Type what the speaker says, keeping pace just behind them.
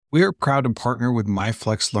We are proud to partner with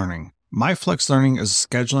MyFlex Learning. MyFlex Learning is a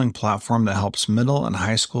scheduling platform that helps middle and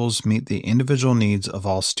high schools meet the individual needs of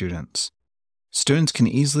all students. Students can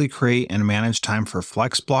easily create and manage time for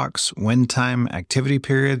flex blocks, win time, activity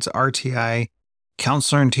periods, RTI,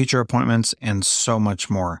 counselor and teacher appointments, and so much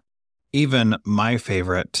more. Even my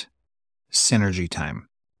favorite, synergy time.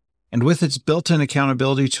 And with its built-in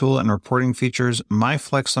accountability tool and reporting features,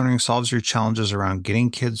 MyFlex Learning solves your challenges around getting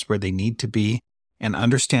kids where they need to be and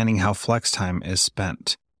understanding how flex time is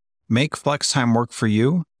spent. Make flex time work for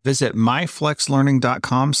you. Visit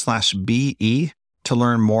myflexlearning.com/BE to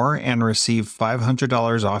learn more and receive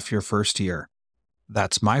 $500 off your first year.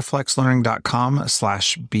 That's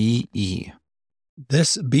myflexlearning.com/BE.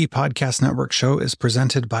 This B Podcast Network show is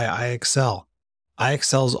presented by iExcel.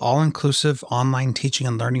 iExcel's all-inclusive online teaching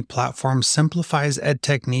and learning platform simplifies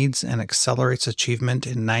edtech needs and accelerates achievement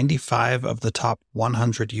in 95 of the top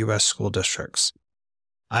 100 U.S. school districts.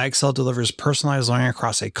 iExcel delivers personalized learning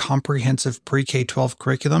across a comprehensive pre-K-12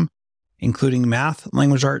 curriculum, including math,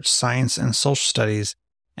 language arts, science, and social studies,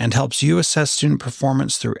 and helps you assess student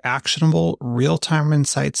performance through actionable, real-time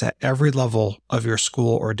insights at every level of your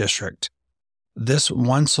school or district. This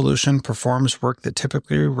one solution performs work that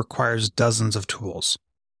typically requires dozens of tools.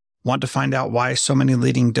 Want to find out why so many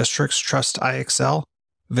leading districts trust iExcel?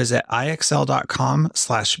 Visit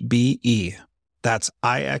iexcel.com/BE. That's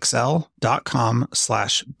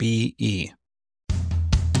iexcel.com/BE.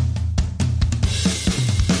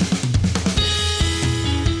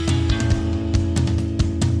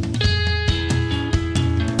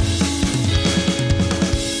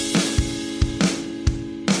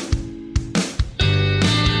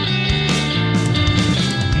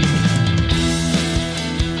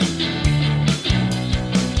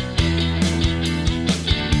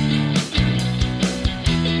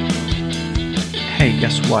 Hey,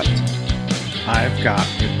 guess what? I've got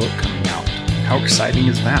a book coming out. How exciting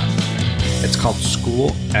is that? It's called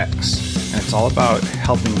School X, and it's all about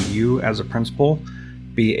helping you as a principal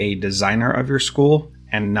be a designer of your school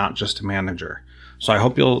and not just a manager. So I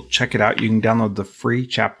hope you'll check it out. You can download the free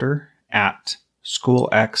chapter at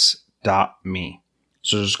schoolx.me.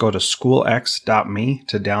 So just go to schoolx.me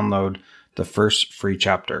to download the first free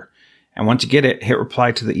chapter. And once you get it, hit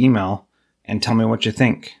reply to the email and tell me what you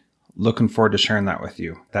think. Looking forward to sharing that with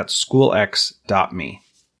you. That's schoolx.me.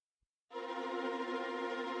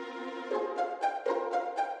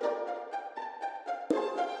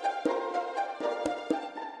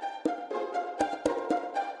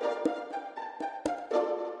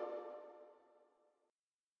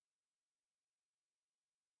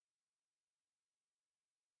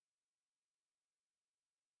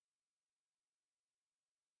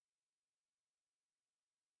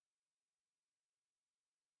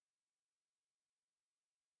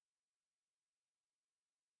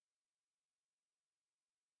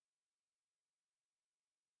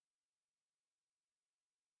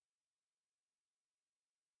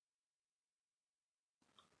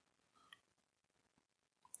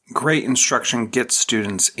 Great instruction gets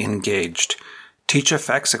students engaged.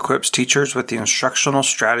 TeachFX equips teachers with the instructional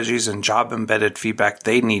strategies and job-embedded feedback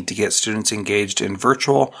they need to get students engaged in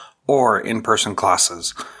virtual or in-person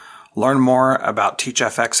classes. Learn more about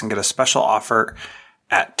TeachFX and get a special offer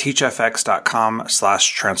at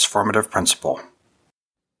teachfx.com/transformativeprincipal.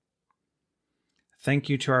 Thank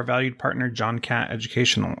you to our valued partner, John Catt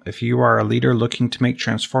Educational. If you are a leader looking to make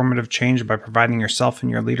transformative change by providing yourself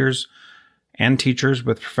and your leaders and teachers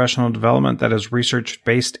with professional development that is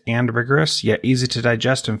research-based and rigorous, yet easy to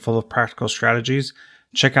digest and full of practical strategies,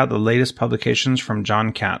 check out the latest publications from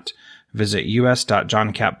John Catt. Visit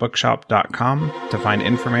us.johncattbookshop.com to find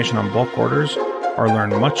information on bulk orders or learn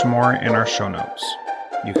much more in our show notes.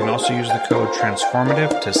 You can also use the code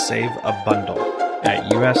TRANSFORMATIVE to save a bundle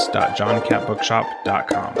at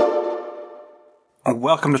us.johncattbookshop.com.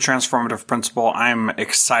 Welcome to Transformative Principal. I'm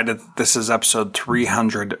excited that this is episode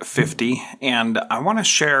 350, and I want to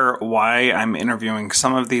share why I'm interviewing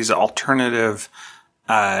some of these alternative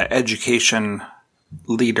education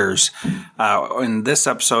leaders in this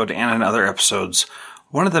episode and in other episodes.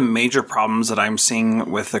 One of the major problems that I'm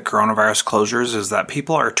seeing with the coronavirus closures is that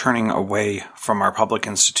people are turning away from our public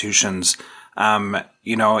institutions. In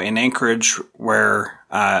Anchorage, where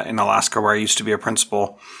in Alaska, where I used to be a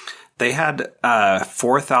principal, they had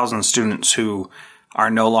 4,000 students who are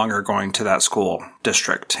no longer going to that school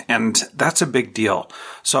district. And that's a big deal.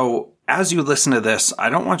 So as you listen to this, I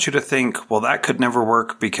don't want you to think, well, that could never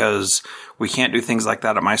work because we can't do things like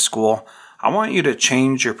that at my school. I want you to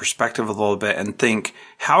change your perspective a little bit and think,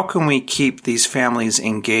 how can we keep these families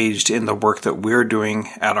engaged in the work that we're doing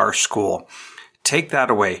at our school? Take that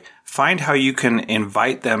away. Find how you can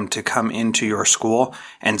invite them to come into your school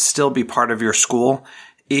and still be part of your school,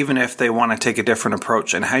 even if they want to take a different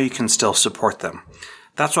approach, and how you can still support them.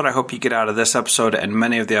 That's what I hope you get out of this episode and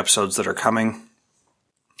many of the episodes that are coming.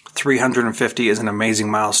 350 is an amazing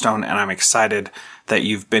milestone, and I'm excited that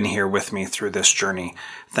you've been here with me through this journey.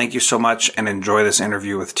 Thank you so much, and enjoy this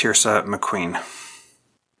interview with Tiersa McQueen.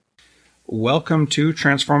 Welcome to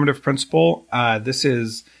Transformative Principal. This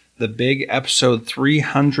is the big episode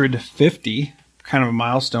 350, kind of a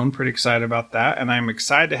milestone. Pretty excited about that, and I'm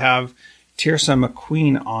excited to have Tiersa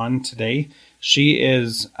McQueen on today. She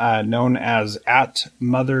is known as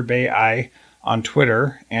 @MotherBayI on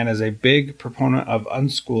Twitter and is a big proponent of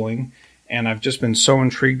unschooling. And I've just been so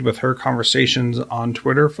intrigued with her conversations on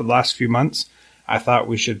Twitter for the last few months. I thought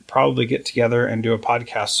we should probably get together and do a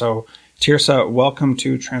podcast. So Tiersa, welcome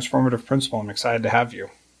to Transformative Principal. I'm excited to have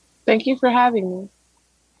you. Thank you for having me.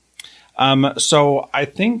 So I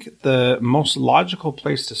think the most logical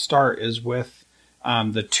place to start is with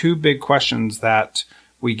the two big questions that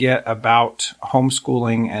we get about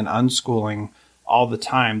homeschooling and unschooling all the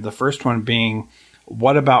time. The first one being,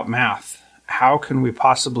 what about math? How can we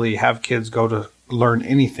possibly have kids go to learn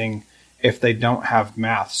anything if they don't have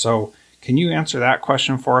math? So can you answer that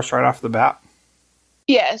question for us right off the bat?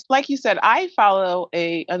 Yes, like you said, I follow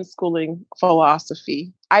a unschooling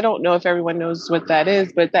philosophy. I don't know if everyone knows what that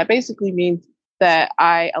is, but that basically means that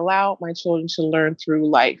I allow my children to learn through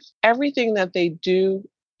life. Everything that they do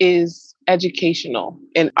is educational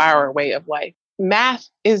in our way of life. Math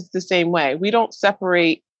is the same way. We don't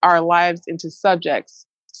separate our lives into subjects.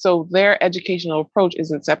 So their educational approach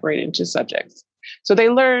isn't separated into subjects. So they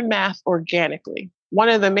learn math organically. One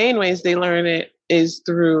of the main ways they learn it is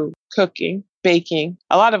through cooking, baking.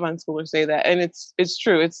 A lot of unschoolers say that, and it's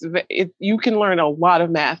true. You can learn a lot of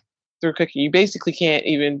math through cooking. You basically can't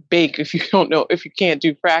even bake if you can't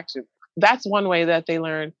do fractions. That's one way that they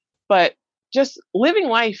learn. But just living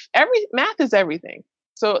life, math is everything.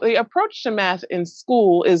 So the approach to math in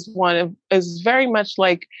school is very much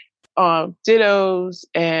like dittos,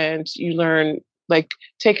 and you learn, like,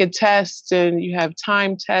 take a test and you have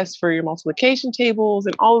time tests for your multiplication tables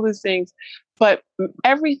and all of these things. But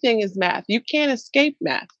everything is math. You can't escape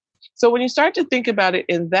math. So when you start to think about it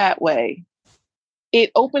in that way,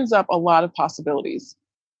 it opens up a lot of possibilities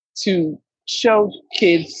to show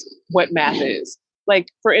kids what math is. Like,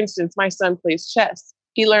 for instance, my son plays chess.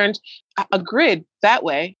 He learned a grid that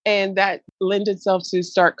way, and that lent itself to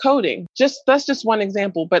start coding. That's just one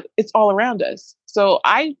example, but it's all around us. So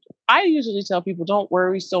I usually tell people, don't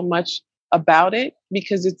worry so much about it,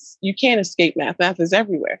 because you can't escape math. Math is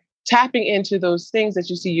everywhere. Tapping into those things that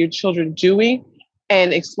you see your children doing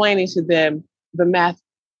and explaining to them the math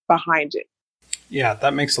behind it. Yeah,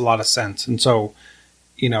 that makes a lot of sense. And so,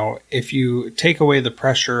 if you take away the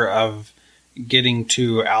pressure of getting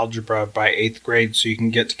to algebra by 8th grade so you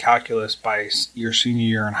can get to calculus by your senior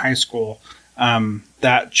year in high school,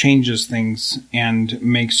 that changes things and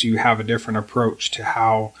makes you have a different approach to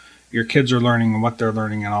how your kids are learning and what they're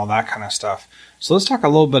learning and all that kind of stuff. So let's talk a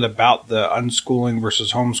little bit about the unschooling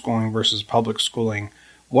versus homeschooling versus public schooling.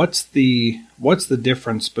 What's the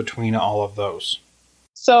difference between all of those?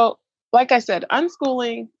 So, like I said,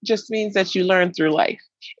 unschooling just means that you learn through life.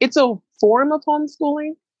 It's a form of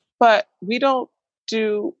homeschooling, but we don't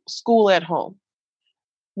do school at home.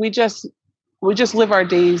 We just live our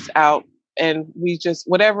days out, and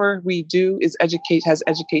whatever we do has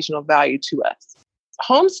educational value to us.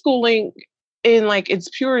 Homeschooling, in like its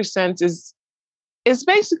purest sense, is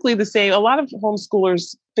basically the same. A lot of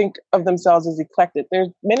homeschoolers think of themselves as eclectic. There's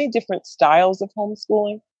many different styles of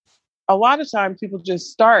homeschooling. A lot of times people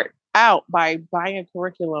just start out by buying a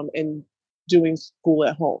curriculum and doing school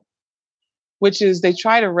at home, which is they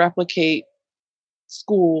try to replicate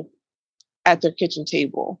school at their kitchen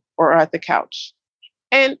table or at the couch.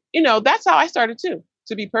 And, that's how I started too,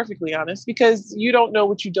 to be perfectly honest, because you don't know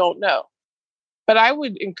what you don't know. But I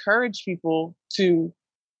would encourage people to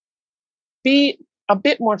be a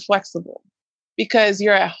bit more flexible, because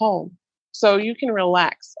you're at home, so you can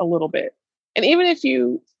relax a little bit. And even if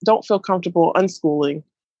you don't feel comfortable unschooling,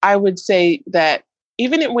 I would say that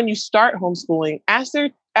even when you start homeschooling, ask your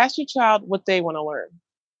child what they want to learn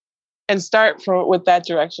and start with that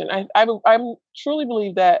direction. I truly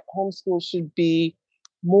believe that homeschool should be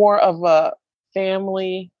more of a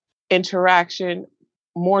family interaction,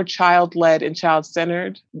 more child-led and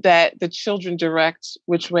child-centered, that the children direct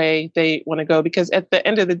which way they want to go, because at the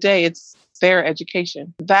end of the day, it's their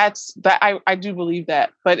education. I do believe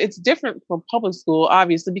that, but it's different from public school,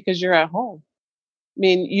 obviously, because you're at home. I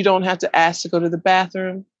mean, you don't have to ask to go to the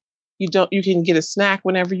bathroom. You can get a snack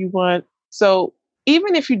whenever you want. So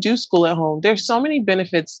even if you do school at home, there's so many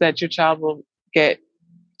benefits that your child will get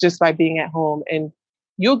just by being at home, and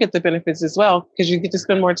you'll get the benefits as well because you get to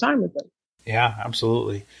spend more time with them. Yeah,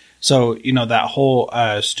 absolutely. So, that whole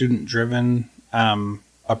student driven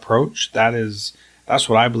approach, that's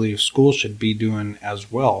what I believe schools should be doing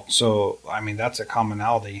as well. So, I mean, that's a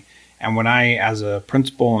commonality. And when I, as a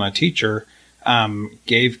principal and a teacher,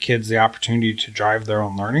 gave kids the opportunity to drive their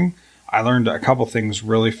own learning, I learned a couple things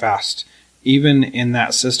really fast. Even in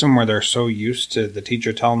that system where they're so used to the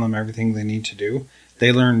teacher telling them everything they need to do,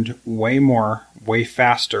 they learned way more, way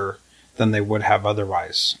faster than they would have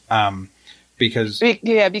otherwise. Because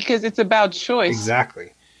it's about choice.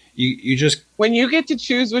 Exactly. You just, when you get to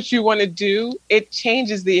choose what you want to do, it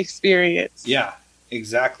changes the experience. Yeah,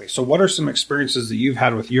 exactly. So what are some experiences that you've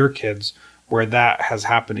had with your kids where that has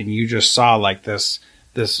happened and you just saw like this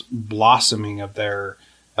blossoming of their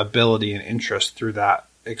ability and interest through that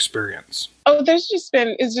experience? Oh, there's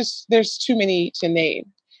too many to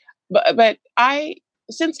name. But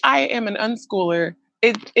since I am an unschooler,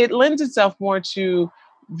 it lends itself more to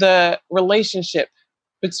the relationship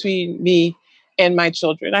between me and my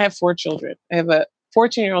children. I have 4 children. I have a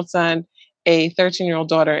 14-year-old son, a 13-year-old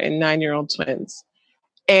daughter, and 9-year-old twins.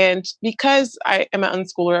 And because I am an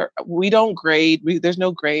unschooler, we don't grade. There's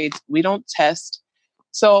no grades. We don't test.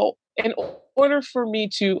 So in order for me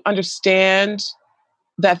to understand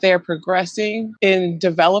that they're progressing in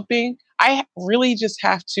developing, I really just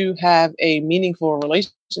have to have a meaningful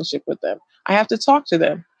relationship with them. I have to talk to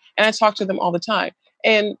them, and I talk to them all the time.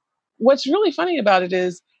 And what's really funny about it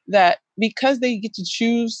is that because they get to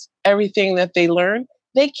choose everything that they learn,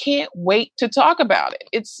 they can't wait to talk about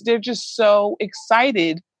it. They're just so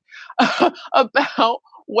excited about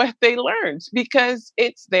what they learned because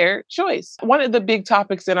it's their choice. One of the big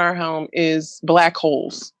topics in our home is black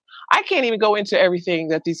holes. I can't even go into everything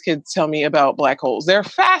that these kids tell me about black holes. They're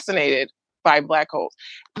fascinated by black holes.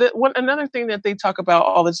 Another thing that they talk about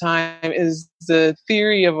all the time is the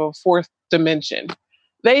theory of a fourth dimension.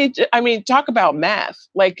 Talk about math.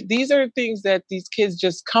 Like, these are things that these kids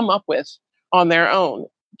just come up with on their own.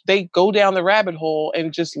 They go down the rabbit hole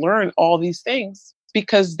and just learn all these things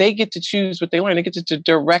because they get to choose what they learn. They get to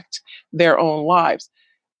direct their own lives.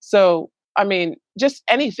 So, just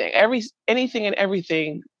anything and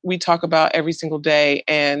everything we talk about every single day,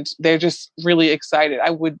 and they're just really excited.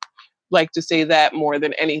 I would like to say that more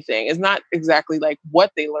than anything. It's not exactly like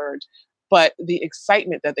what they learned, but the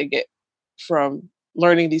excitement that they get from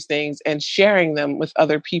learning these things and sharing them with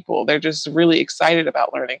other people. They're just really excited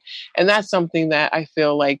about learning. And that's something that I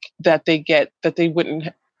feel like that they get that they wouldn't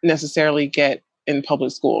necessarily get in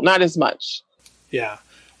public school. Not as much. Yeah.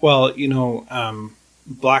 Well,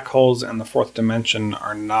 black holes and the fourth dimension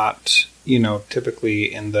are not,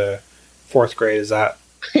 typically in the 4th grade. Is that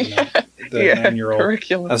the 9-year-old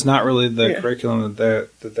curriculum? That's not really the curriculum that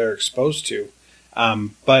they're exposed to.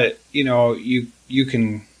 But you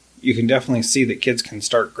can definitely see that kids can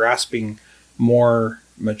start grasping more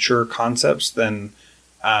mature concepts than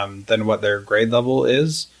what their grade level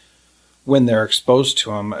is when they're exposed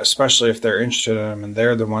to them, especially if they're interested in them and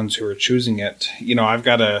they're the ones who are choosing it. I've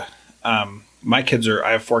got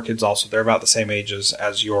I have 4 kids also. They're about the same age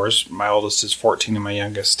as yours. My oldest is 14 and my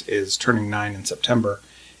youngest is turning 9 in September.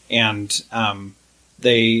 And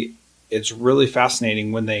it's really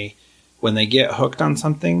fascinating when they get hooked on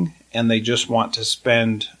something and they just want to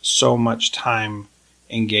spend so much time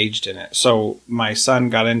engaged in it. So my son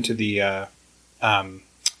got into the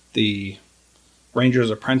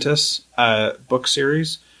Ranger's Apprentice book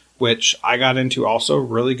series, which I got into also.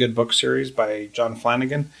 Really good book series by John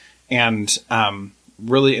Flanagan. And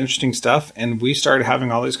really interesting stuff. And we started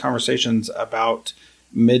having all these conversations about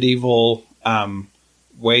medieval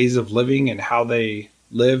ways of living and how they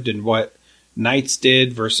lived and what knights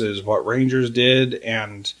did versus what rangers did.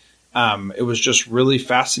 And it was just really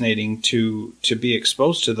fascinating to be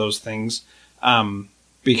exposed to those things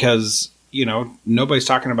because, nobody's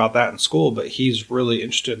talking about that in school, but he's really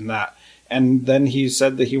interested in that. And then he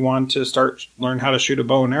said that he wanted to learn how to shoot a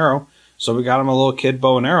bow and arrow. So we got him a little kid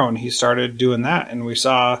bow and arrow and he started doing that. And we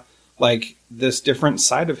saw like this different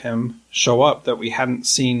side of him show up that we hadn't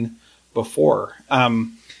seen before.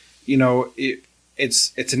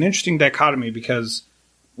 It's an interesting dichotomy because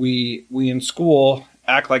we in school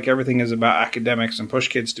act like everything is about academics and push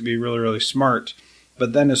kids to be really, really smart.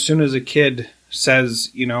 But then as soon as a kid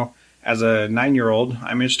says, as a 9-year-old,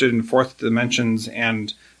 I'm interested in fourth dimensions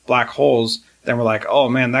and black holes, then we're like, oh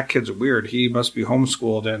man, that kid's weird. He must be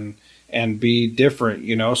homeschooled and be different,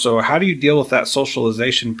 So how do you deal with that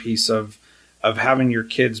socialization piece of having your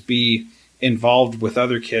kids be involved with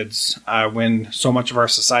other kids when so much of our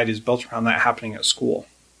society is built around that happening at school?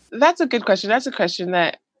 That's a good question. That's a question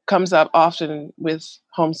that comes up often with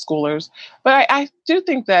homeschoolers. But I do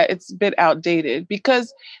think that it's a bit outdated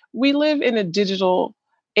because we live in a digital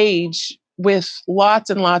age with lots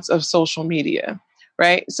and lots of social media,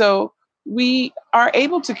 right? So we are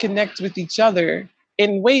able to connect with each other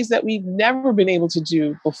in ways that we've never been able to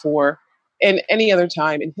do before in any other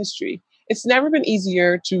time in history. It's never been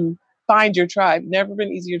easier to find your tribe, never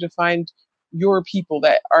been easier to find your people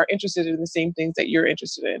that are interested in the same things that you're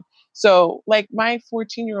interested in. So, like my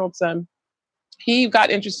 14-year-old son, he got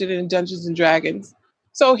interested in Dungeons and Dragons.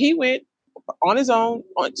 So he went on his own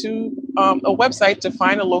onto a website to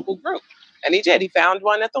find a local group. And he did. He found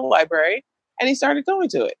one at the library and he started going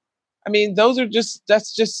to it. I mean,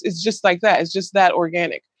 it's just like that. It's just that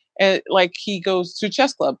organic. And like he goes to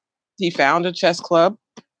chess club. He found a chess club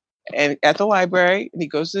and at the library and he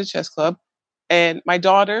goes to the chess club. And my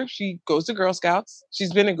daughter, she goes to Girl Scouts.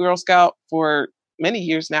 She's been a Girl Scout for many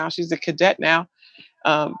years now. She's a cadet now.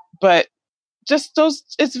 But just those,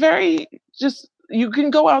 it's very, just, you can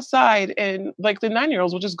go outside and like the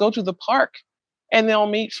 9-year-olds will just go to the park and they'll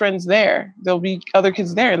meet friends there. There'll be other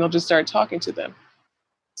kids there and they'll just start talking to them.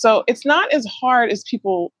 So it's not as hard as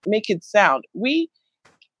people make it sound.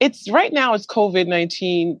 It's right now it's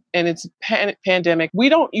COVID-19 and it's pandemic. We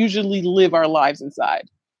don't usually live our lives inside.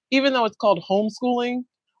 Even though it's called homeschooling,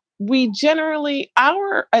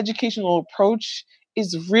 our educational approach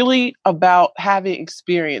is really about having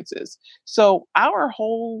experiences. So our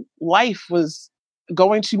whole life was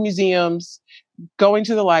going to museums, going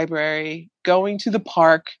to the library, going to the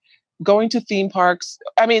park, going to theme parks.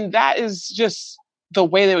 I mean, that is just the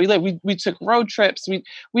way that we live. We took road trips.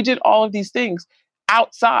 We did all of these things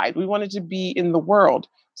outside. We wanted to be in the world.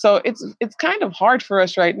 So it's kind of hard for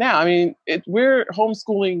us right now. I mean, we're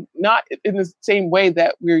homeschooling not in the same way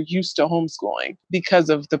that we're used to homeschooling because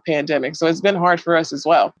of the pandemic. So it's been hard for us as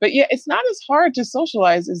well. But yeah, it's not as hard to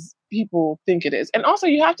socialize as people think it is. And also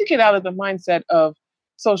you have to get out of the mindset of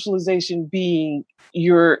socialization being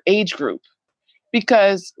your age group.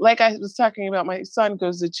 Because like I was talking about, my son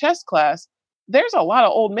goes to chess class. There's a lot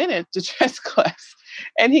of old men at the chess class.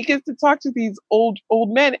 And he gets to talk to these old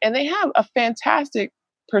men and they have a fantastic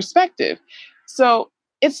perspective. So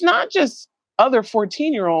it's not just other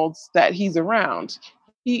 14-year-olds that he's around.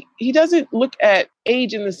 He doesn't look at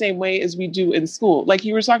age in the same way as we do in school. Like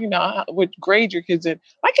you were talking about what grade your kids in.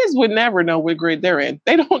 My kids would never know what grade they're in.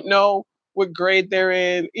 They don't know what grade they're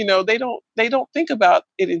in. You know, they don't think about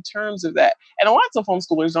it in terms of that. And lots of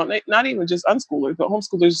homeschoolers don't, not even just unschoolers, but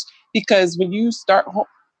homeschoolers, because when you start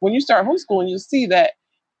homeschooling, you'll see that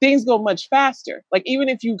things go much faster. Like even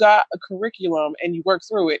if you got a curriculum and you work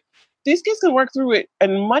through it, these kids can work through it at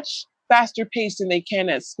a much faster pace than they can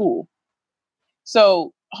at school.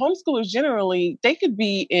 So homeschoolers generally, they could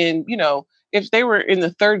be in, if they were in the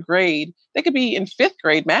 3rd grade, they could be in 5th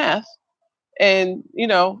grade math and,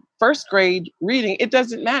 1st grade reading. It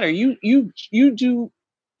doesn't matter. You do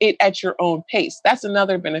it at your own pace. That's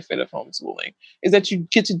another benefit of homeschooling, is that you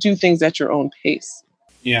get to do things at your own pace.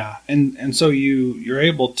 Yeah, and so you're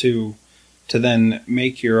able to then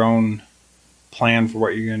make your own plan for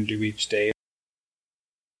what you're going to do each day.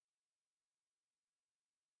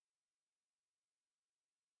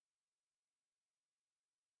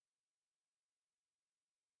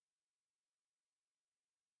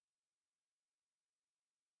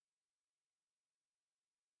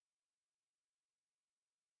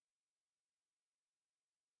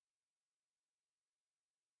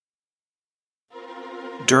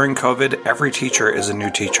 During COVID, every teacher is a new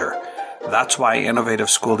teacher. That's why innovative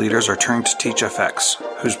school leaders are turning to TeachFX,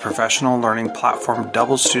 whose professional learning platform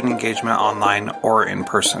doubles student engagement online or in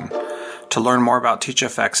person. To learn more about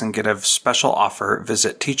TeachFX and get a special offer,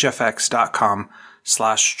 visit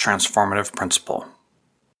teachfx.com/transformative principal.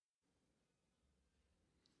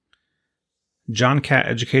 John Catt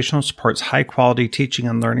Educational supports high-quality teaching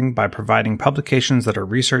and learning by providing publications that are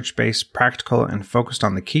research-based, practical, and focused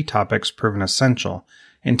on the key topics proven essential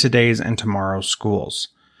in today's and tomorrow's schools.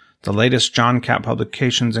 The latest John Catt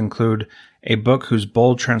publications include a book whose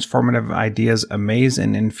bold, transformative ideas amaze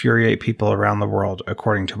and infuriate people around the world,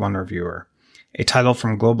 according to one reviewer, a title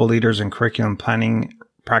from global leaders in curriculum planning,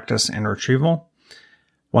 practice, and retrieval,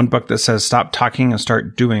 one book that says stop talking and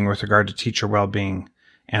start doing with regard to teacher well-being,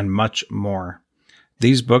 and much more.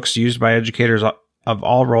 These books, used by educators of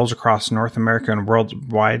all roles across North America and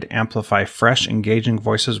worldwide, amplify fresh, engaging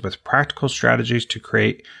voices with practical strategies to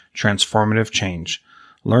create transformative change.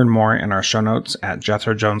 Learn more in our show notes at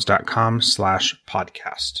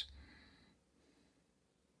jethrojones.com/podcast.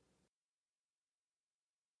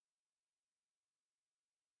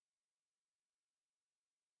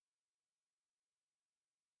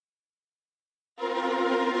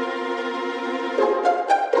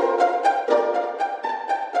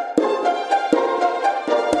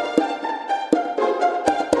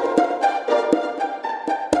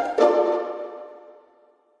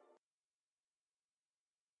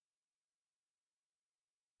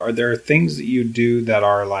 Are there things that you do that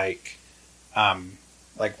are like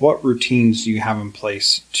what routines do you have in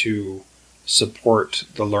place to support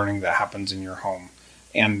the learning that happens in your home?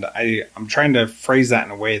 And I'm trying to phrase that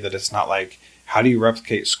in a way that it's not like, how do you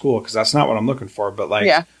replicate school? Because that's not what I'm looking for. But like,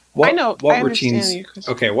 Yeah, I know. what I understand routines? your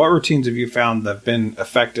question. Okay, what routines have you found that have been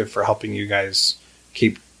effective for helping you guys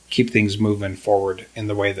keep things moving forward in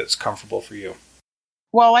the way that's comfortable for you?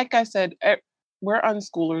 Well, like I said, we're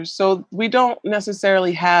unschoolers, so we don't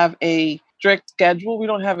necessarily have a strict schedule. We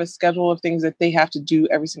don't have a schedule of things that they have to do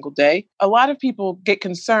every single day. A lot of people get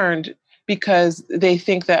concerned because they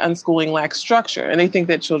think that unschooling lacks structure and they think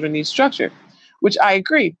that children need structure, which I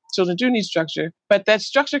agree. Children do need structure, but that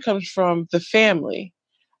structure comes from the family.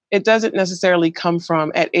 It doesn't necessarily come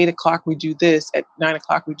from at 8 o'clock we do this, at 9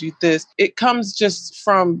 o'clock we do this. It comes just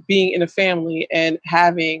from being in a family and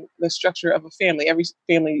having the structure of a family. Every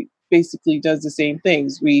family basically does the same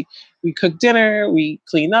things. We cook dinner, we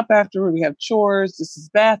clean up afterward, we have chores, this is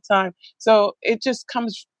bath time. So it just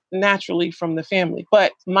comes naturally from the family.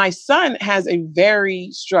 But my son has a very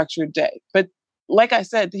structured day. But like I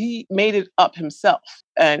said, he made it up himself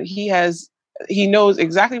and he knows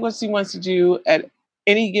exactly what he wants to do at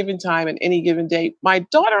any given time and any given day. My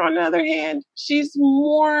daughter, on the other hand, she's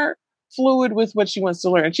more fluid with what she wants to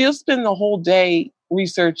learn. She'll spend the whole day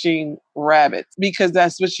researching rabbits because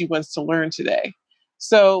that's what she wants to learn today.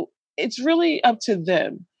 So it's really up to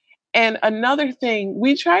them. And another thing,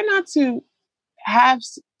 we try not to have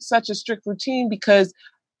such a strict routine because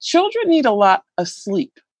children need a lot of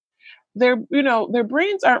sleep. Their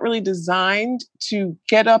brains aren't really designed to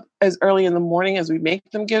get up as early in the morning as we make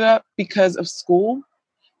them get up because of school.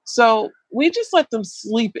 So we just let them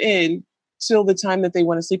sleep in till the time that they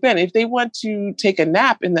want to sleep in. If they want to take a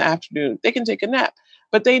nap in the afternoon, they can take a nap,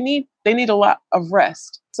 but they need a lot of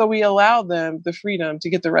rest. So we allow them the freedom to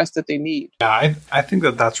get the rest that they need. Yeah, I think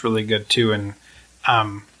that that's really good too. And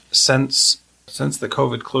since the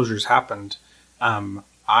COVID closures happened,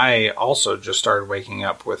 I also just started waking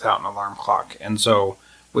up without an alarm clock. And so,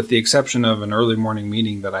 with the exception of an early morning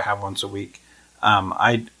meeting that I have once a week,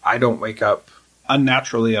 I don't wake up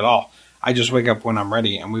unnaturally at all. I just wake up when I'm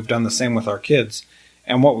ready. And we've done the same with our kids.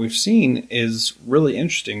 And what we've seen is really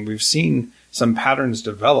interesting. We've seen some patterns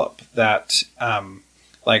develop that,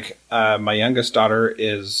 my youngest daughter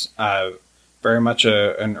is very much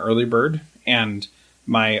an early bird. And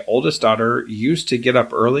my oldest daughter used to get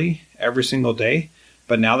up early every single day.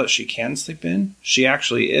 But now that she can sleep in, she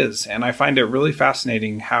actually is. And I find it really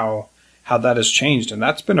fascinating how that has changed. And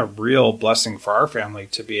that's been a real blessing for our family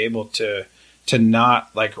to be able to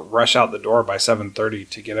not like rush out the door by 7:30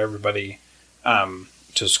 to get everybody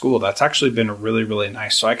to school. That's actually been really, really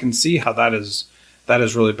nice. So I can see how that is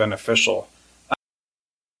really beneficial.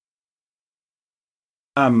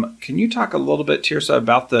 Can you talk a little bit, Tiersa,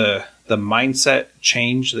 about the mindset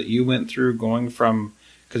change that you went through going from,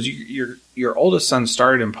 because your oldest son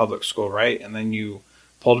started in public school, right? And then you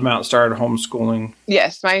pulled him out and started homeschooling.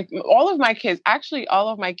 Yes, all of my kids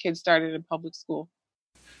started in public school.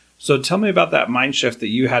 So tell me about that mind shift that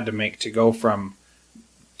you had to make to go from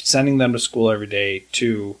sending them to school every day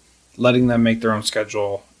to letting them make their own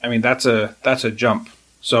schedule. I mean, that's a jump.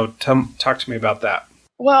 So talk to me about that.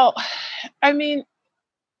 Well, I mean,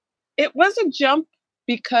 it was a jump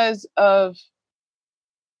because of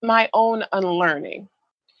my own unlearning.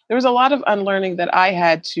 There was a lot of unlearning that I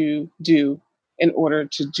had to do in order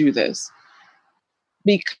to do this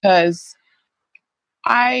because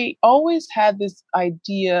I always had this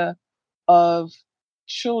idea of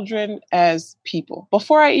children as people.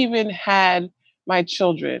 Before I even had my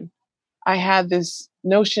children, I had this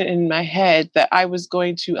notion in my head that I was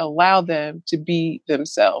going to allow them to be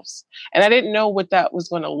themselves. And I didn't know what that was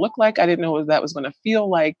going to look like. I didn't know what that was going to feel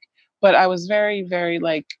like. But I was very, very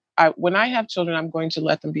when I have children, I'm going to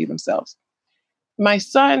let them be themselves. My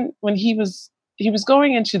son, when he was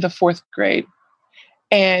going into the fourth grade,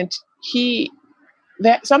 and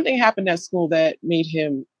that something happened at school that made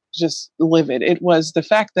him just livid. It was the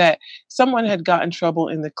fact that someone had gotten in trouble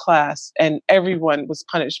in the class and everyone was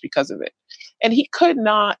punished because of it. And he could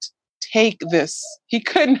not take this. He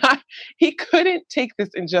couldn't take this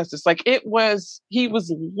injustice. He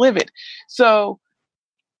was livid. So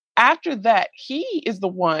after that, he is the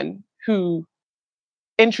one who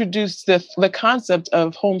introduced the concept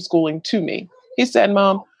of homeschooling to me. He said,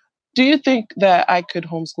 "Mom, do you think that I could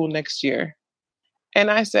homeschool next year?" And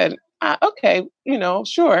I said, okay,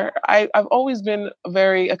 sure. I've always been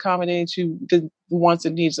very accommodating to the wants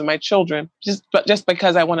and needs of my children, just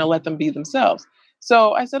because I want to let them be themselves.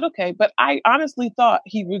 So I said, okay, but I honestly thought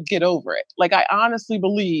he would get over it. Like I honestly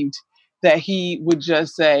believed that he would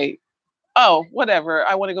just say, oh, whatever.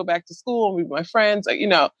 I want to go back to school and be with my friends.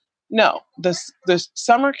 No. The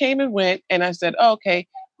summer came and went, and I said, oh, okay.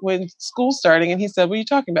 When school's starting, and he said, "What are you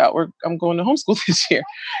talking about? I'm going to homeschool this year,"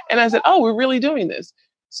 and I said, "Oh, we're really doing this."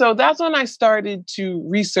 So that's when I started to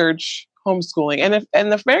research homeschooling,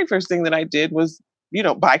 and the very first thing that I did was,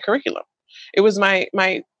 buy curriculum. It was my.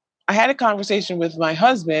 I had a conversation with my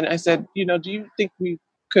husband. I said, do you think we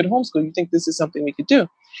could homeschool? You think this is something we could do?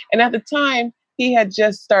 And at the time, he had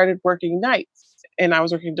just started working nights and I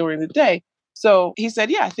was working during the day. So he said,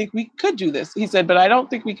 yeah, I think we could do this. He said, but I don't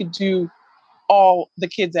think we could do all the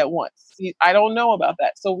kids at once. I don't know about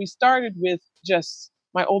that. So we started with just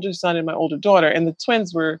my older son and my older daughter, and the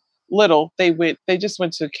twins were little. They just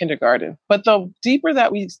went to kindergarten. But the deeper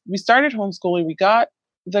that we started homeschooling, we got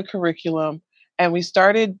the curriculum and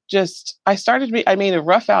I made a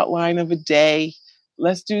rough outline of a day.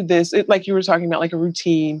 Let's do this. Like you were talking about, like a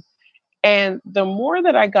routine. And the more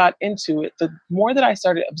that I got into it, the more that I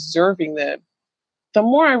started observing them, the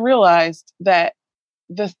more I realized that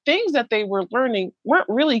the things that they were learning weren't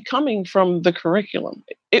really coming from the curriculum.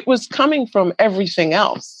 It was coming from everything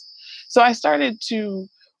else. So I started to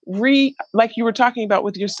like you were talking about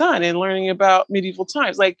with your son and learning about medieval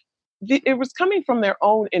times, like it was coming from their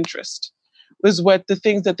own interest, was what the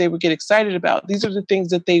things that they would get excited about. These are the things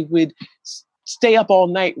that they would stay up all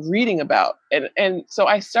night reading about. And so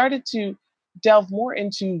I started to delve more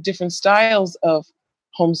into different styles of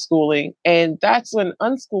homeschooling. And that's when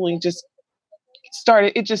unschooling just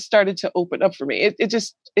started to open up for me. It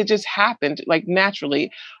just happened like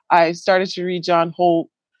naturally. I started to read John Holt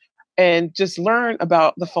and just learn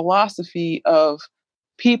about the philosophy of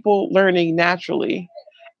people learning naturally.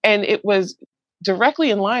 And it was directly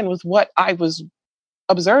in line with what I was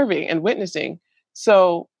observing and witnessing.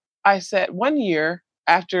 So I said one year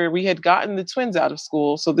after we had gotten the twins out of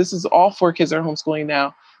school, so this is all four kids are homeschooling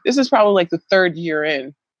now. This is probably like the third year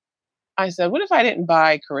in. I said, what if I didn't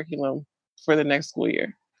buy curriculum for the next school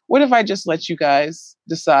year? What if I just let you guys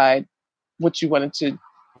decide what you wanted to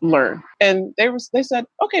learn? And they said,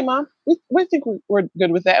 okay, Mom, we think we're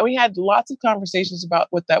good with that. And we had lots of conversations about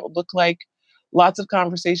what that would look like. Lots of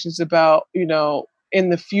conversations about, in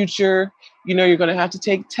the future, you're going to have to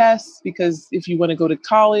take tests because if you want to go to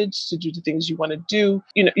college to do the things you want to do,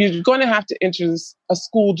 you're going to have to enter a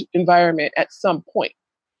school environment at some point.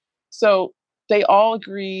 So they all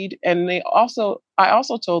agreed. And I also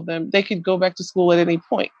told them they could go back to school at any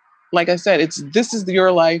point. Like I said, this is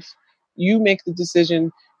your life. You make the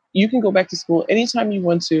decision. You can go back to school anytime you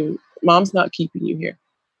want to. Mom's not keeping you here.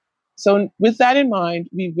 So with that in mind,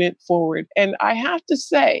 we went forward. And I have to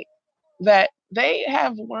say that they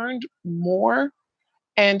have learned more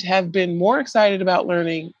and have been more excited about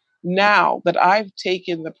learning now that I've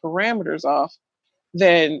taken the parameters off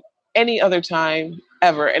than any other time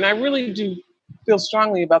ever. And I really do feel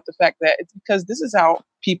strongly about the fact that it's because this is how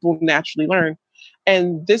people naturally learn.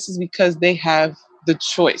 And this is because they have the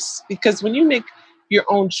choice. Because when you make your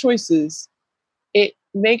own choices, it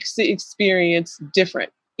makes the experience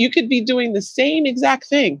different. You could be doing the same exact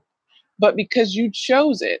thing, but because you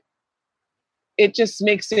chose it, it just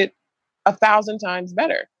makes it 1,000 times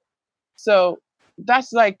better. So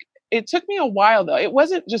that's it took me a while though. It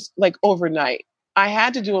wasn't just like overnight. I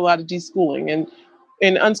had to do a lot of deschooling, and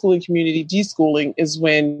in unschooling community, deschooling is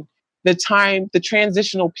when the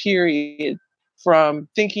transitional period from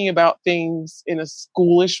thinking about things in a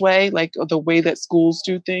schoolish way, like the way that schools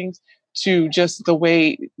do things, to just the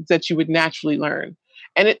way that you would naturally learn.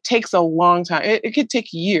 And it takes a long time. It could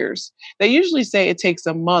take years. They usually say it takes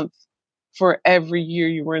a month for every year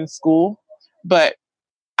you were in school, but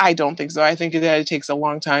I don't think so. I think that it takes a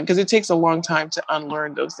long time because it takes a long time to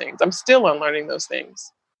unlearn those things. I'm still unlearning those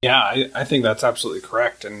things. Yeah, I think that's absolutely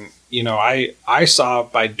correct. And, I saw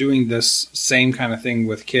by doing this same kind of thing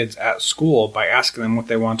with kids at school, by asking them what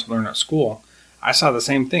they want to learn at school, I saw the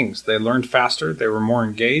same things. They learned faster. They were more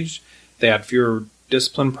engaged. They had fewer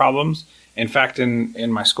discipline problems. In fact,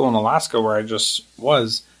 in my school in Alaska where I just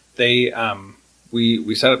was,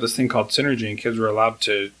 we set up this thing called Synergy, and kids were allowed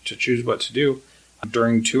to choose what to do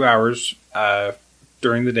during 2 hours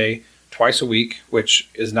during the day, twice a week, which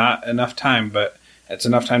is not enough time, but it's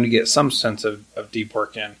enough time to get some sense of deep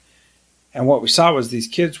work in. And what we saw was these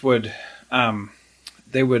kids would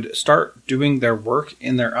start doing their work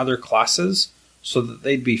in their other classes so that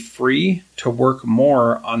they'd be free to work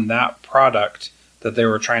more on that product that they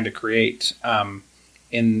were trying to create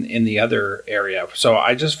in the other area. So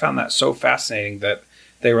I just found that so fascinating that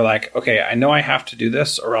they were like, okay, I know I have to do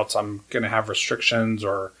this or else I'm going to have restrictions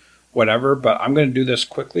or whatever, but I'm going to do this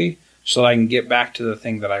quickly so that I can get back to the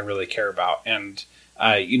thing that I really care about. And,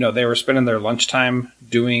 they were spending their lunchtime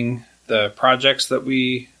doing the projects that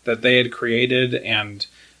they had created, and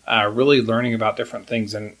really learning about different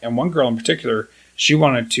things. And one girl in particular, she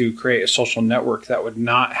wanted to create a social network that would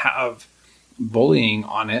not have bullying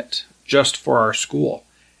on it, just for our school.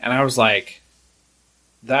 And I was like,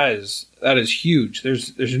 that is huge.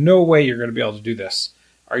 There's no way you're going to be able to do this.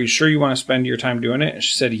 Are you sure you want to spend your time doing it? And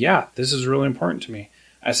she said, yeah, this is really important to me.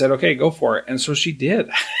 I said, okay, go for it. And so she did.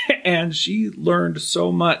 And she learned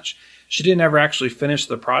so much. She didn't ever actually finish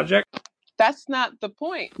the project. That's not the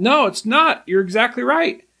point. No, it's not. You're exactly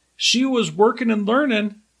right. She was working and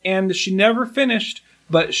learning, and she never finished,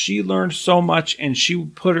 but she learned so much, and she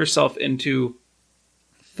put herself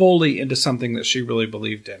fully into something that she really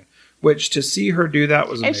believed in, which to see her do that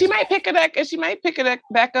was amazing. And she might pick it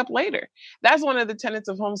back up later. That's one of the tenets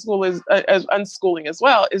of homeschool as unschooling as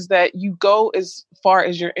well, is that you go as far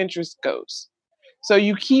as your interest goes. So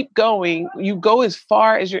you keep going, you go as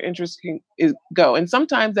far as your interest can go. And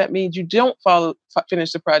sometimes that means you don't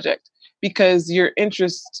finish the project because your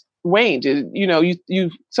interest waned.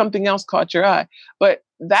 You something else caught your eye. But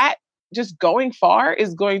that just going far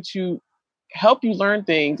is going to help you learn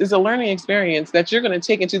things. It's a learning experience that you're going to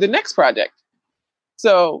take into the next project.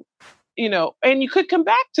 So, and you could come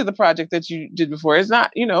back to the project that you did before. It's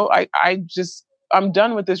not, I'm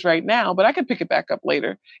done with this right now, but I could pick it back up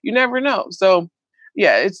later. You never know. So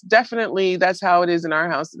yeah, it's definitely, that's how it is in our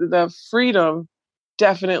house. The freedom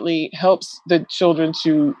definitely helps the children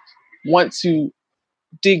to want to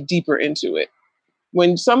dig deeper into it.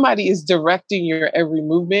 When somebody is directing your every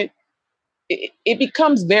movement, it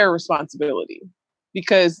becomes their responsibility,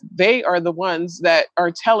 because they are the ones that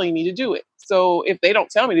are telling me to do it. So if they don't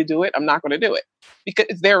tell me to do it, I'm not going to do it, because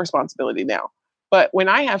it's their responsibility now. But when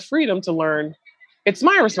I have freedom to learn, it's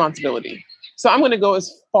my responsibility. So I'm going to go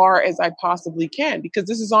as far as I possibly can, because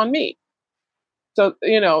this is on me. So,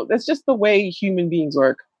 that's just the way human beings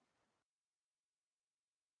work.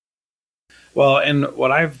 Well, and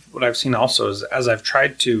what I've seen also is, as I've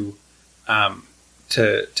tried to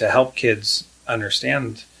help kids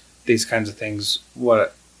understand these kinds of things,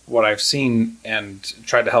 what I've seen, and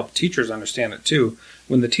tried to help teachers understand it too.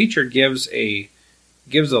 When the teacher gives a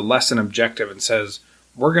lesson objective and says,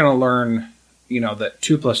 we're going to learn, that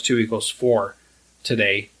 2 + 2 = 4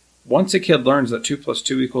 today. Once a kid learns that 2 +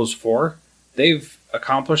 2 = 4, they've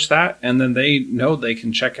accomplished that, and then they know they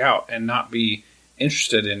can check out and not be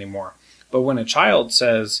interested anymore. But when a child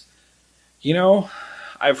says,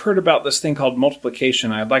 I've heard about this thing called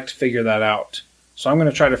multiplication, I'd like to figure that out, so I'm going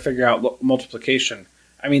to try to figure out multiplication.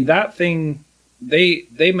 I mean, that thing, they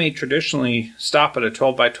may traditionally stop at a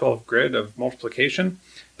 12 by 12 grid of multiplication,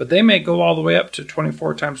 but they may go all the way up to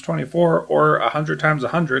 24 times 24 or 100 times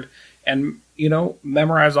 100 and,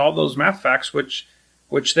 memorize all those math facts, which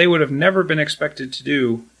they would have never been expected to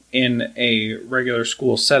do in a regular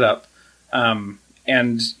school setup.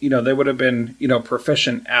 And, they would have been,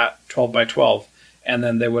 proficient at 12 by 12, and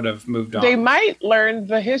then they would have moved on. They might learn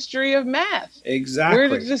the history of math. Exactly. Where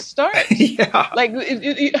did this start? Yeah. Like, that's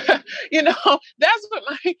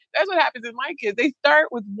what happens with my kids. They start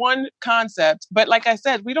with one concept, but like I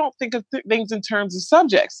said, we don't think of things in terms of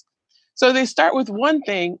subjects. So they start with one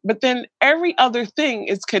thing, but then every other thing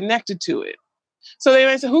is connected to it. So they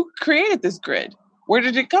might say, who created this grid? Where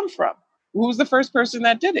did it come from? Who was the first person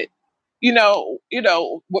that did it?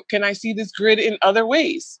 What can I see this grid in other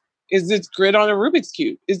ways? Is this grid on a Rubik's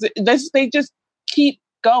Cube? They just keep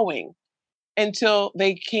going until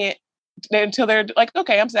they're like,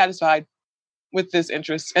 okay, I'm satisfied with this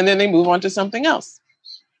interest. And then they move on to something else.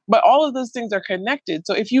 But all of those things are connected.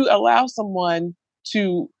 So if you allow someone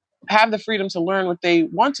to have the freedom to learn what they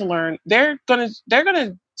want to learn, they're gonna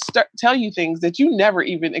start tell you things that you never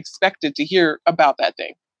even expected to hear about that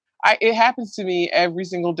thing. It happens to me every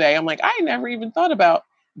single day. I'm like, I never even thought about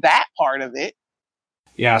that part of it.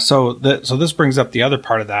 Yeah. So this brings up the other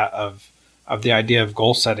part of that, of the idea of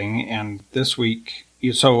goal setting. And this week,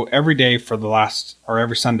 so every day for the last, or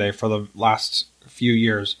every Sunday for the last few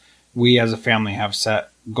years, we as a family have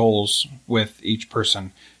set goals with each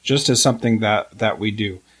person, just as something that we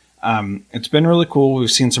do. It's been really cool.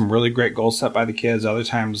 We've seen some really great goals set by the kids. Other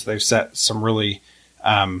times they've set some really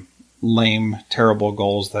lame, terrible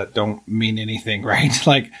goals that don't mean anything, right?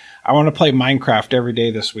 Like, I want to play Minecraft every day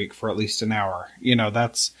this week for at least an hour.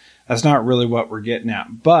 That's not really what we're getting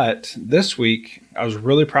at. But this week, I was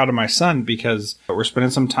really proud of my son, because we're spending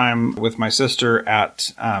some time with my sister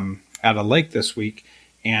at a lake this week,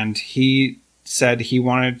 and he said he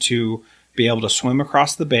wanted to be able to swim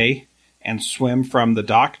across the bay and swim from the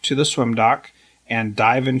dock to the swim dock and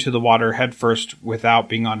dive into the water headfirst without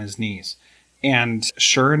being on his knees. And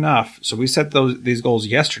sure enough, so we set these goals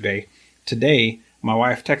yesterday. Today, My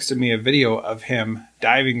wife texted me a video of him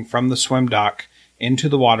diving from the swim dock into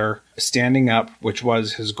the water, standing up, which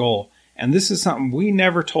was his goal. And this is something we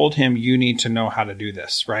never told him, you need to know how to do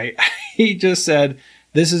this, right? He just said,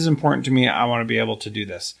 this is important to me. I want to be able to do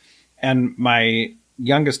this. And my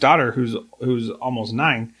youngest daughter, who's almost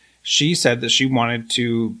 9, she said that she wanted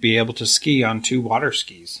to be able to ski on 2 water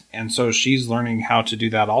skis. And so she's learning how to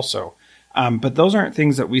do that also. But those aren't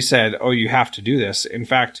things that we said, oh, you have to do this. In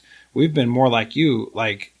fact, we've been more like you,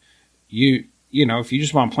 you know, if you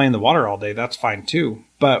just want to play in the water all day, that's fine too.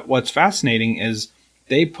 But what's fascinating is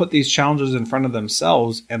they put these challenges in front of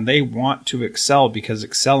themselves and they want to excel because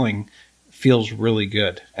excelling feels really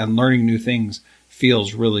good and learning new things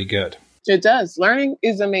feels really good. It does. Learning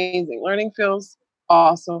is amazing. Learning feels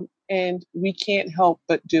awesome and we can't help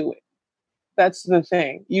but do it. That's the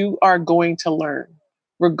thing. You are going to learn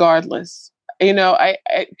regardless. You know,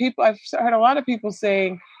 I've heard a lot of people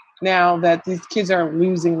saying now that these kids are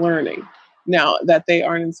losing learning now that they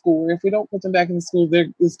aren't in school. Or if we don't put them back in school,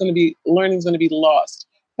 learning's going to be lost.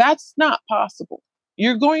 That's not possible.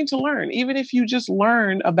 You're going to learn, even if you just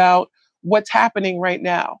learn about what's happening right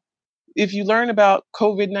now. If you learn about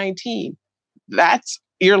COVID-19,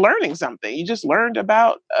 you're learning something. You just learned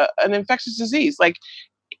about an infectious disease. Like,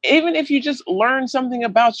 even if you just learn something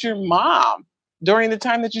about your mom during the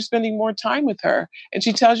time that you're spending more time with her, and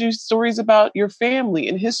she tells you stories about your family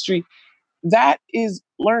and history, that is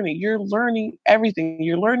learning. You're learning everything.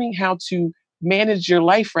 You're learning how to manage your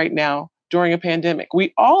life right now during a pandemic.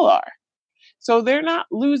 We all are. So they're not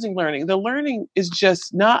losing learning. The learning is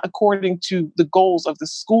just not according to the goals of the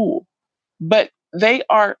school, but they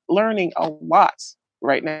are learning a lot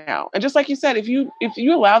right now. And just like you said, if you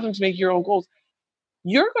allow them to make your own goals,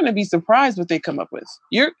 you're going to be surprised what they come up with.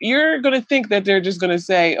 You're going to think that they're just going to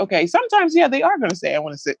say, okay, sometimes, yeah, they are going to say, I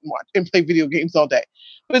want to sit and watch and play video games all day.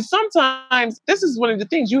 But sometimes this is one of the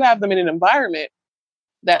things, you have them in an environment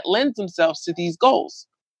that lends themselves to these goals.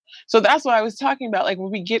 So that's what I was talking about. Like,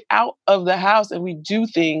 when we get out of the house and we do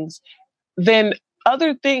things, then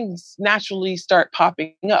other things naturally start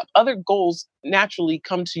popping up. Other goals naturally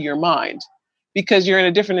come to your mind because you're in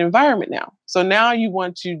a different environment now. So now you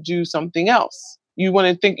want to do something else. You're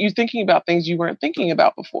thinking about things you weren't thinking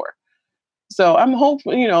about before. So I'm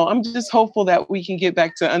hopeful, I'm just hopeful that we can get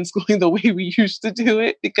back to unschooling the way we used to do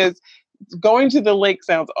it, because going to the lake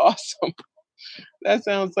sounds awesome. That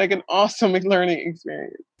sounds like an awesome learning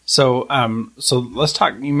experience. So let's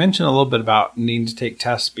talk. You mentioned a little bit about needing to take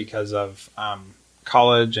tests because of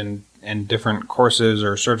college and different courses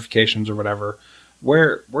or certifications or whatever.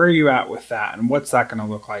 Where are you at with that, and what's that going to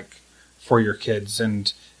look like for your kids,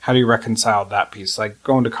 and how do you reconcile that piece, like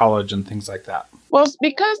going to college and things like that? Well,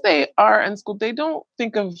 because they are in school, they don't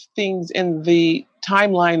think of things in the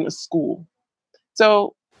timeline of school.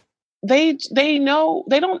 So they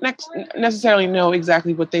don't necessarily know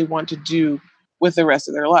exactly what they want to do with the rest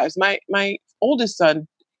of their lives. My oldest son,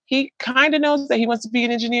 he kind of knows that he wants to be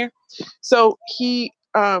an engineer. So he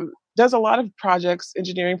does a lot of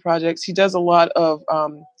engineering projects. He does a lot of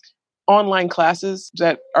online classes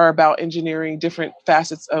that are about engineering, different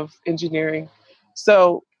facets of engineering.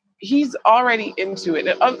 So he's already into it.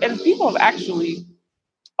 And people have actually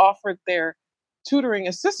offered their tutoring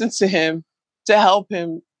assistance to him to help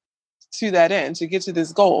him to that end, to get to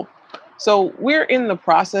this goal. So we're in the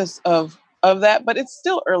process of that, but it's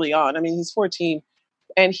still early on. I mean, he's 14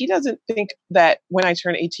 and he doesn't think that when I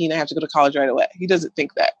turn 18, I have to go to college right away. He doesn't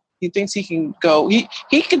think that. He thinks he can go. He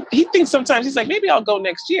thinks sometimes, he's like, maybe I'll go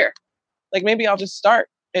next year. Like, maybe I'll just start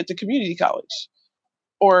at the community college,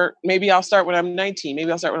 or maybe I'll start when I'm 19. Maybe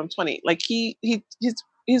I'll start when I'm 20. Like, he's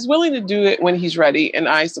willing to do it when he's ready, and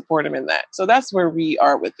I support him in that. So that's where we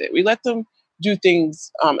are with it. We let them do things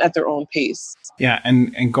at their own pace. Yeah,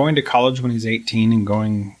 and going to college when he's 18 and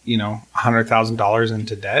going, $100,000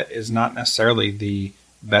 into debt is not necessarily the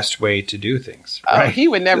best way to do things. Right? He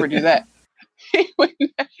would never do that.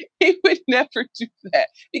 He would never do that,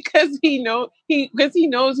 because he knows he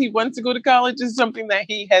wants to go to college is something that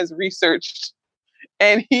he has researched,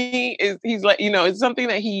 and he's like, it's something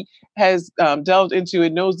that he has delved into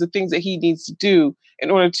and knows the things that he needs to do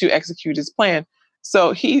in order to execute his plan.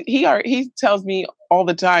 So he tells me all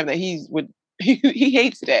the time that he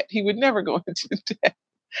hates debt. He would never go into debt,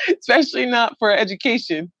 especially not for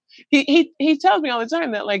education. He tells me all the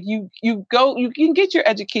time that, like, you can get your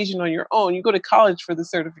education on your own. You go to college for the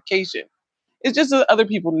certification. It's just that other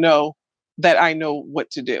people know that I know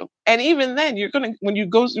what to do. And even then, when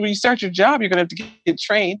you start your job, you're gonna have to get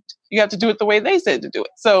trained. You have to do it the way they said to do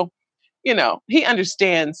it. So, he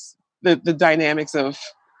understands the dynamics of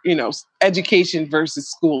education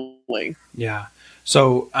versus schooling. Yeah.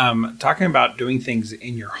 So, talking about doing things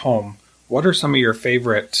in your home, what are some of your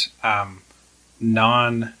favorite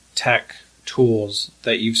non-tech tools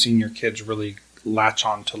that you've seen your kids really latch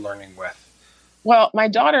on to learning with? Well, my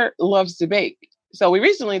daughter loves to bake. So we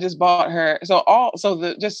recently just bought her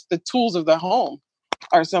just the tools of the home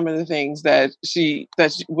are some of the things that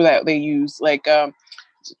they use. Like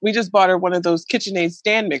we just bought her one of those KitchenAid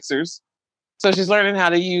stand mixers. So she's learning how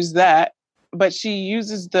to use that, but she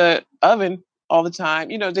uses the oven all the time.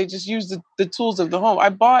 They just use the tools of the home. I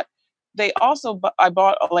bought like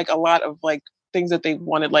a lot of like things that they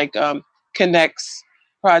wanted, like Connects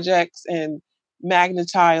projects and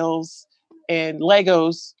Magnetiles and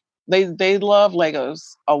Legos. They love Legos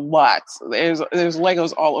a lot. There's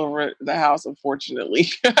Legos all over the house, unfortunately.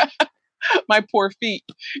 My poor feet.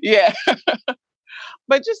 Yeah.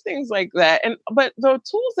 But just things like that. But the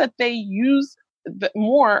tools that they use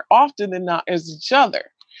more often than not is each other.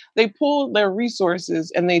 They pull their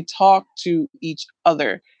resources and they talk to each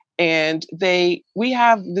other. And we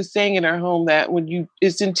have the saying in our home that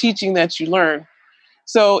it's in teaching that you learn.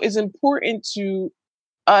 So it's important to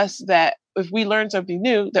us that if we learn something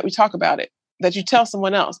new, that we talk about it, that you tell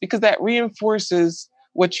someone else, because that reinforces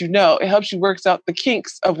what you know. It helps you work out the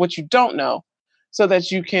kinks of what you don't know so that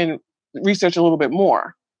you can research a little bit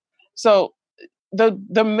more. So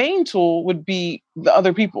the main tool would be the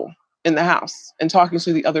other people in the house and talking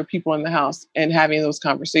to the other people in the house and having those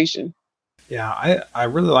conversations. Yeah, I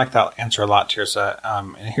really like that answer a lot, Tiersa.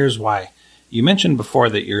 And here's why. You mentioned before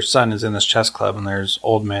that your son is in this chess club and there's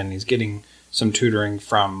old men. He's getting some tutoring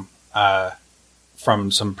from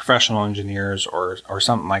some professional engineers or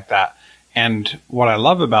something like that. And what I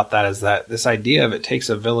love about that is that this idea of it takes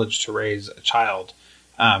a village to raise a child.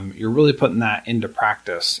 You're really putting that into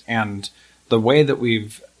practice. And the way that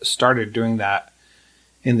we've started doing that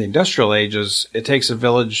in the industrial age is it takes a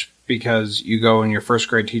village because you go and your first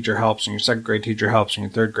grade teacher helps and your second grade teacher helps and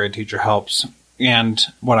your third grade teacher helps. And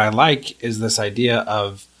what I like is this idea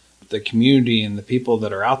of the community and the people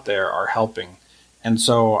that are out there are helping. And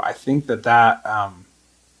so I think that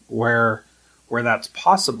where that's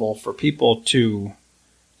possible for people to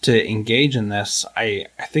engage in this, I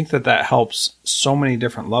think that helps so many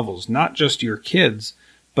different levels, not just your kids,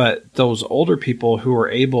 but those older people who are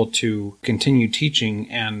able to continue teaching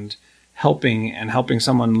and helping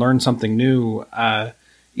someone learn something new.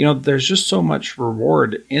 There's just so much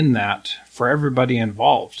reward in that for everybody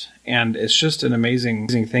involved. And it's just an amazing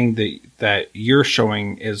thing that you're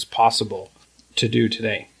showing is possible to do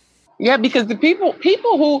today. Yeah, because the people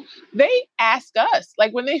who they ask us,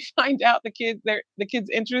 like when they find out the kids'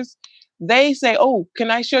 interest, they say, "Oh, can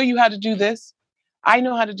I show you how to do this? I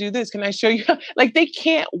know how to do this. Can I show you?" Like they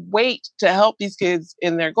can't wait to help these kids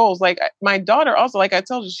in their goals. Like my daughter also, like I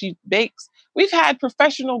told you, she bakes. We've had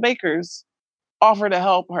professional bakers offer to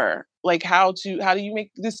help her, like how do you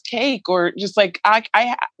make this cake, or just like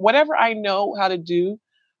I whatever I know how to do,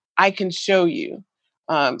 I can show you.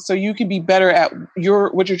 So you can be better at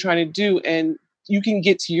what you're trying to do, and you can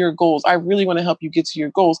get to your goals. I really want to help you get to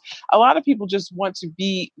your goals. A lot of people just want to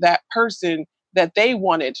be that person that they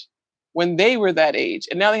wanted when they were that age,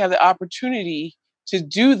 and now they have the opportunity to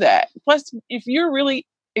do that. Plus, if you're really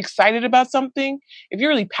excited about something, if you're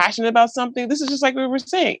really passionate about something, this is just like we were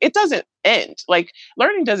saying, it doesn't end. Like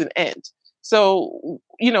learning doesn't end. So,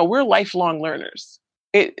 we're lifelong learners.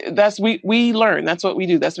 We learn. That's what we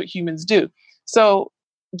do. That's what humans do. So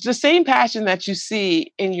the same passion that you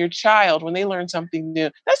see in your child when they learn something new,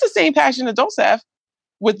 that's the same passion adults have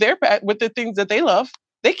with the things that they love.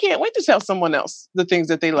 They can't wait to tell someone else the things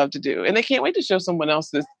that they love to do, and they can't wait to show someone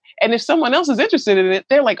else this. And if someone else is interested in it,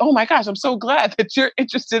 they're like, "Oh my gosh, I'm so glad that you're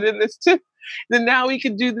interested in this too." Then now we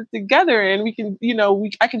can do this together, and we can,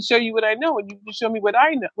 I can show you what I know, and you can show me what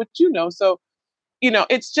I know, what you know. So,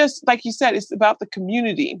 it's just like you said, it's about the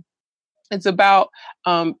community. It's about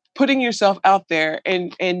putting yourself out there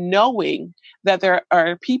and knowing that there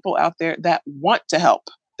are people out there that want to help,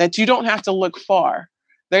 that you don't have to look far.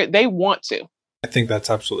 They want to. I think that's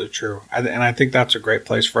absolutely true. And I think that's a great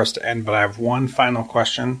place for us to end. But I have one final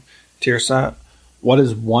question, Tiersa. What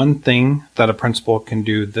is one thing that a principal can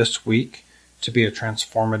do this week to be a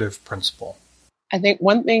transformative principal? I think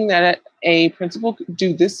one thing that a principal could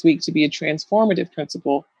do this week to be a transformative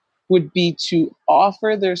principal would be to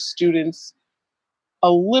offer their students a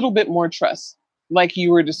little bit more trust, like you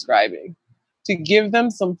were describing, to give them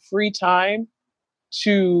some free time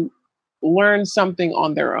to learn something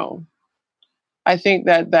on their own. I think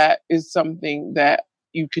that is something that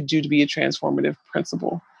you could do to be a transformative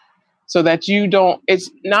principal, so that it's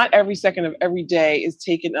not every second of every day is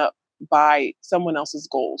taken up by someone else's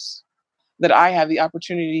goals, that I have the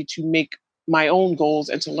opportunity to make my own goals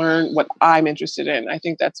and to learn what I'm interested in. I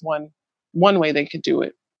think that's one way they could do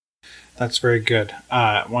it. That's very good.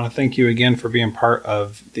 I want to thank you again for being part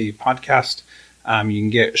of the podcast. You can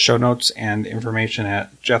get show notes and information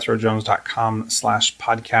at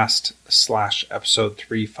jethrojones.com/podcast/episode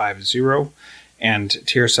 350. And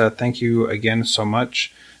Tiersa, thank you again so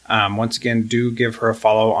much. Once again, do give her a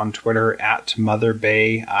follow on Twitter at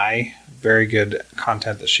MotherBayI. Very good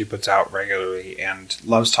content that she puts out regularly and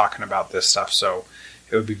loves talking about this stuff. So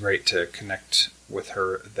it would be great to connect with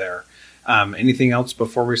her there. Anything else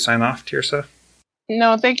before we sign off, Tiersa?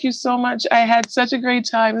 No, thank you so much. I had such a great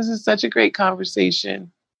time. This is such a great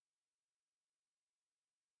conversation.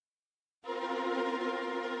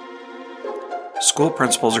 School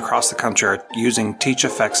principals across the country are using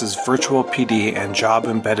TeachFX's virtual PD and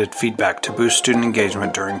job-embedded feedback to boost student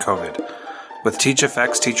engagement during COVID. With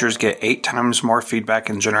TeachFX, teachers get 8 times more feedback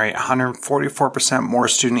and generate 144% more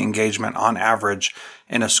student engagement on average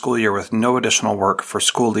in a school year with no additional work for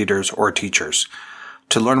school leaders or teachers.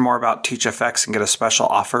 To learn more about TeachFX and get a special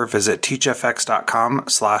offer, visit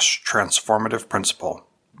teachfx.com/transformativeprincipal.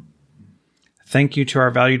 Thank you to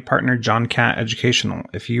our valued partner, John Catt Educational.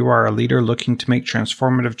 If you are a leader looking to make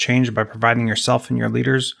transformative change by providing yourself and your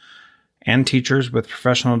leaders and teachers with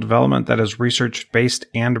professional development that is research-based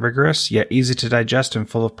and rigorous, yet easy to digest and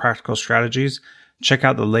full of practical strategies, check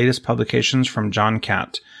out the latest publications from John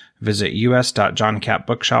Catt. Visit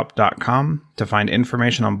us.johncattbookshop.com to find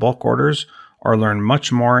information on bulk orders or learn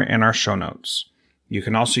much more in our show notes. You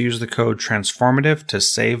can also use the code TRANSFORMATIVE to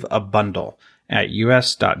save a bundle at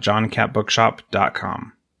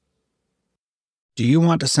us.johncattbookshop.com. Do you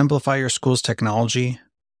want to simplify your school's technology,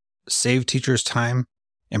 save teachers time,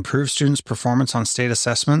 improve students' performance on state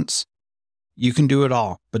assessments? You can do it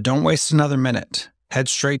all, but don't waste another minute. Head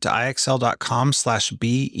straight to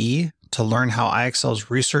ixl.com/BE to learn how IXL's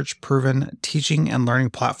research-proven teaching and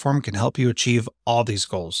learning platform can help you achieve all these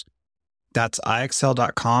goals. That's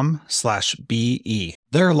ixl.com/BE.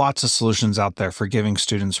 There are lots of solutions out there for giving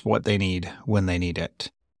students what they need when they need it.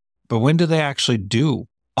 But when do they actually do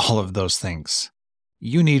all of those things?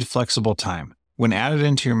 You need flexible time. When added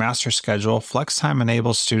into your master schedule, Flex Time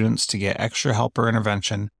enables students to get extra help or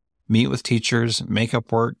intervention, meet with teachers, make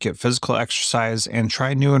up work, get physical exercise, and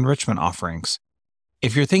try new enrichment offerings.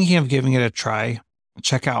 If you're thinking of giving it a try,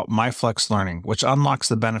 check out MyFlex Learning, which unlocks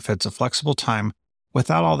the benefits of flexible time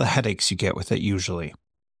without all the headaches you get with it usually.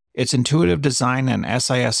 Its intuitive design and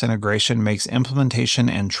SIS integration makes implementation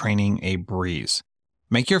and training a breeze.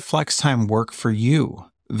 Make your flex time work for you.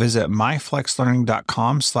 Visit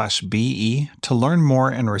myflexlearning.com/BE to learn more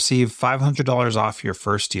and receive $500 off your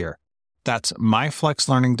first year. That's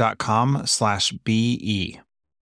myflexlearning.com/BE.